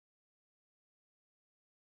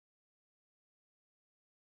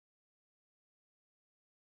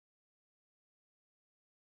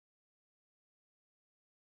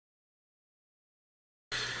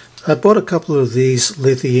I bought a couple of these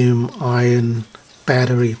lithium-ion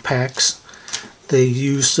battery packs. They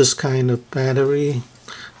use this kind of battery.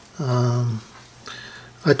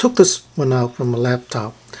 I took this one out from a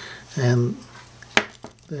laptop and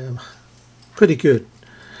they're pretty good.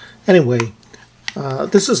 Anyway,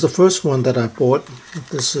 this is the first one that I bought.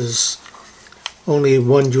 This is only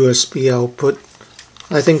one USB output.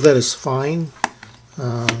 I think that is fine.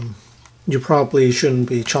 You probably shouldn't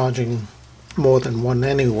be charging more than one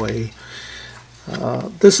anyway.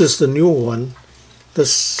 This is the new one.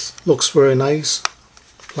 This looks very nice,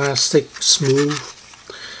 plastic, smooth.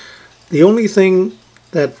 The only thing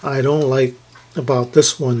that I don't like about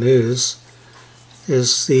this one is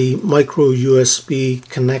the micro USB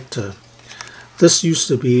connector. This used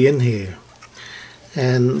to be in here,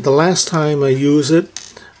 and the last time I used it,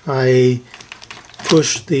 I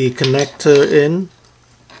pushed the connector in,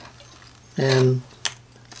 and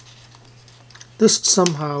this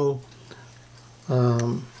somehow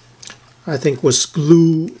I think was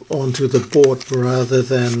glued onto the board rather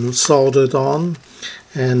than soldered on,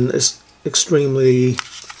 and it's extremely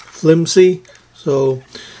flimsy, so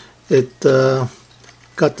it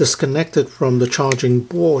got disconnected from the charging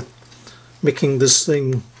board, making this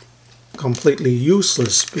thing completely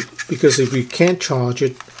useless, because if you can't charge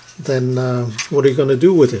it, then what are you going to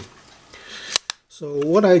do with it? So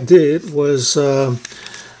what I did was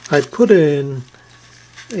I put in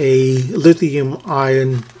a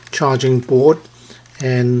lithium-ion charging board,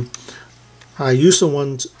 and I used the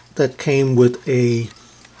ones that came with a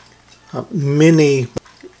mini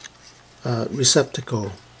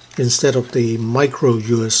receptacle instead of the micro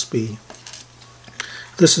USB.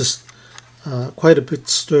 This is quite a bit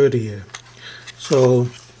sturdier. So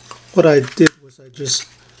what I did was I just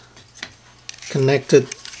connected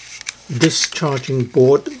this charging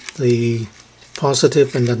board, the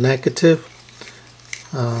positive and the negative.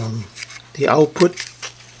 The output,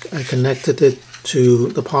 I connected it to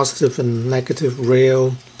the positive and negative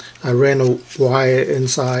rail. I ran a wire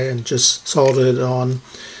inside and just soldered it on,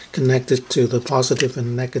 connected to the positive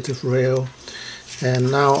and negative rail, and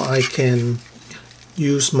now I can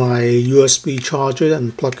use my USB charger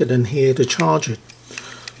and plug it in here to charge it.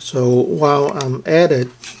 So while I'm at it,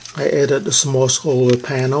 I added a small solar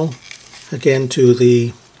panel again to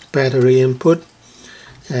the battery input,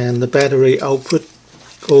 and the battery output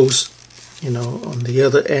goes, on the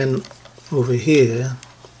other end over here.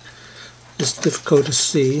 It's difficult to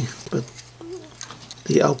see, but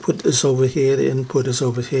the output is over here, the input is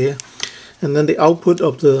over here, and then the output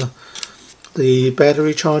of the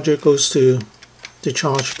battery charger goes to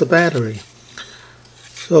charge the battery.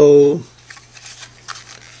 So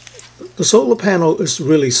the solar panel is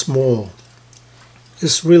really small.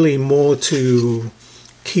 It's really more to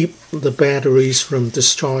keep the batteries from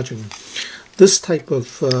discharging. This type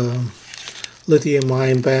of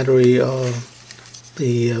lithium-ion battery are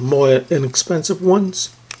the more inexpensive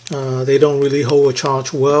ones. They don't really hold a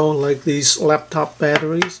charge well like these laptop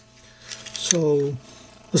batteries. So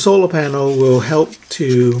the solar panel will help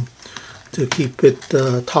to keep it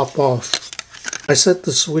top off. I set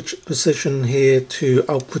the switch position here to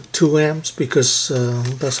output 2 amps because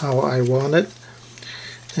that's how I want it.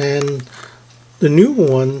 And the new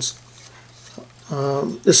ones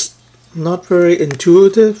is not very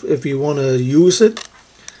intuitive if you want to use it,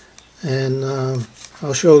 and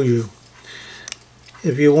I'll show you.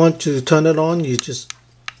 If you want to turn it on, you just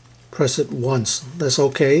press it once. That's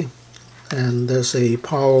okay, and there's a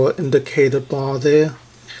power indicator bar there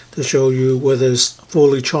to show you whether it's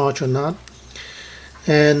fully charged or not.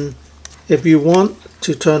 And if you want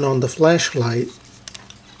to turn on the flashlight,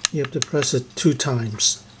 you have to press it 2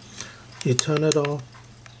 times. You turn it off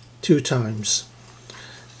 2 times.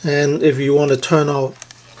 And if you want to turn off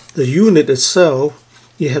the unit itself,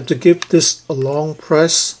 you have to give this a long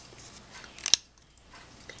press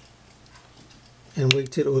and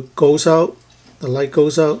wait till it goes out, the light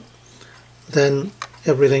goes out, then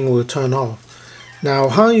everything will turn off. Now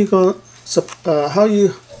how you gonna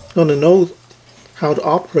know how to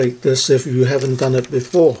operate this if you haven't done it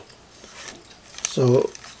before? So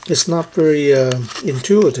it's not very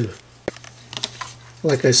intuitive.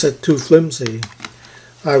 Like I said, too flimsy.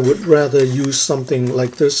 I would rather use something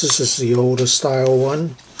like this. This is the older style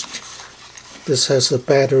one. This has a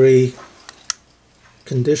battery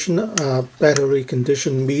condition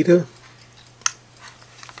meter.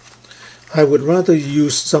 I would rather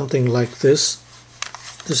use something like this.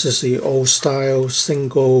 This is the old style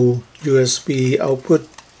single USB output,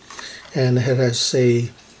 and it has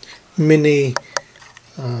a mini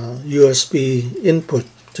USB input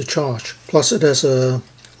to charge. Plus it has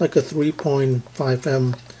like a 3.5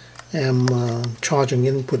 amp charging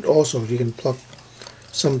input also. You can plug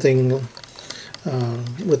something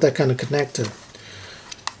with that kind of connector.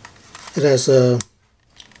 It has a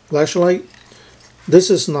flashlight. This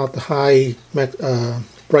is not high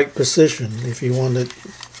bright precision. If you want it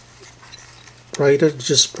brighter,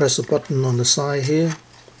 just press a button on the side here,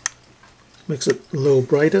 makes it a little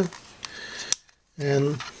brighter.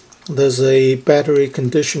 And there's a battery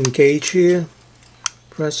condition gauge here.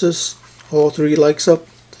 Presses, all 3 lights up,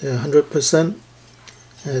 they're 100%,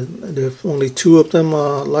 and if only 2 of them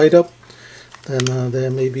light up, then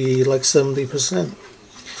there may be like 70%.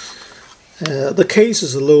 The case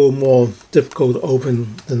is a little more difficult to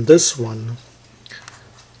open than this one.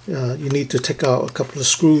 You need to take out a couple of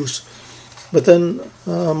screws, but then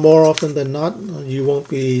more often than not, you won't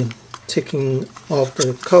be taking off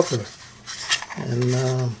the cover. And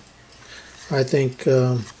I think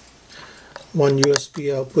one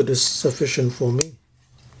USB output is sufficient for me.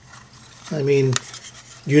 I mean,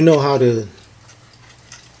 you know how to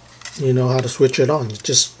switch it on. You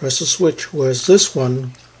just press a switch. Whereas this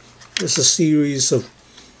one is a series of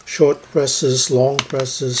short presses, long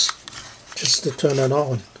presses, just to turn it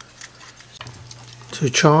on. To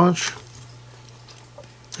charge,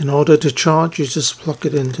 in order to charge, you just plug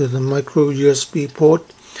it into the micro USB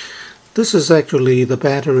port. This is actually, the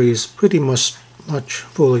battery is pretty much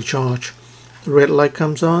fully charged. The red light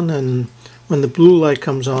comes on, and when the blue light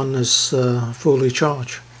comes on, it's fully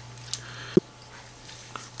charged.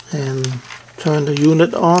 And turn the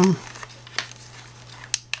unit on.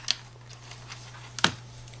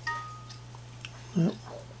 Yep.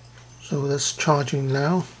 So that's charging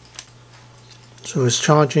now. So it's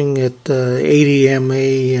charging at 80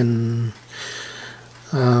 mA and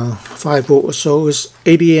 5 volt or so. It's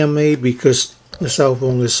 80 mA because the cell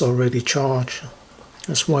phone is already charged.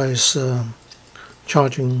 That's why it's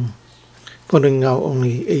charging, putting out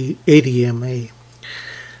only 80 mA.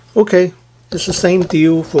 Okay, it's the same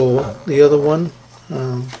deal for the other one.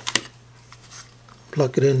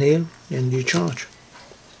 Plug it in here and you charge.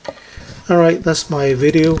 Alright, that's my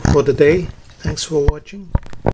video for today. Thanks for watching.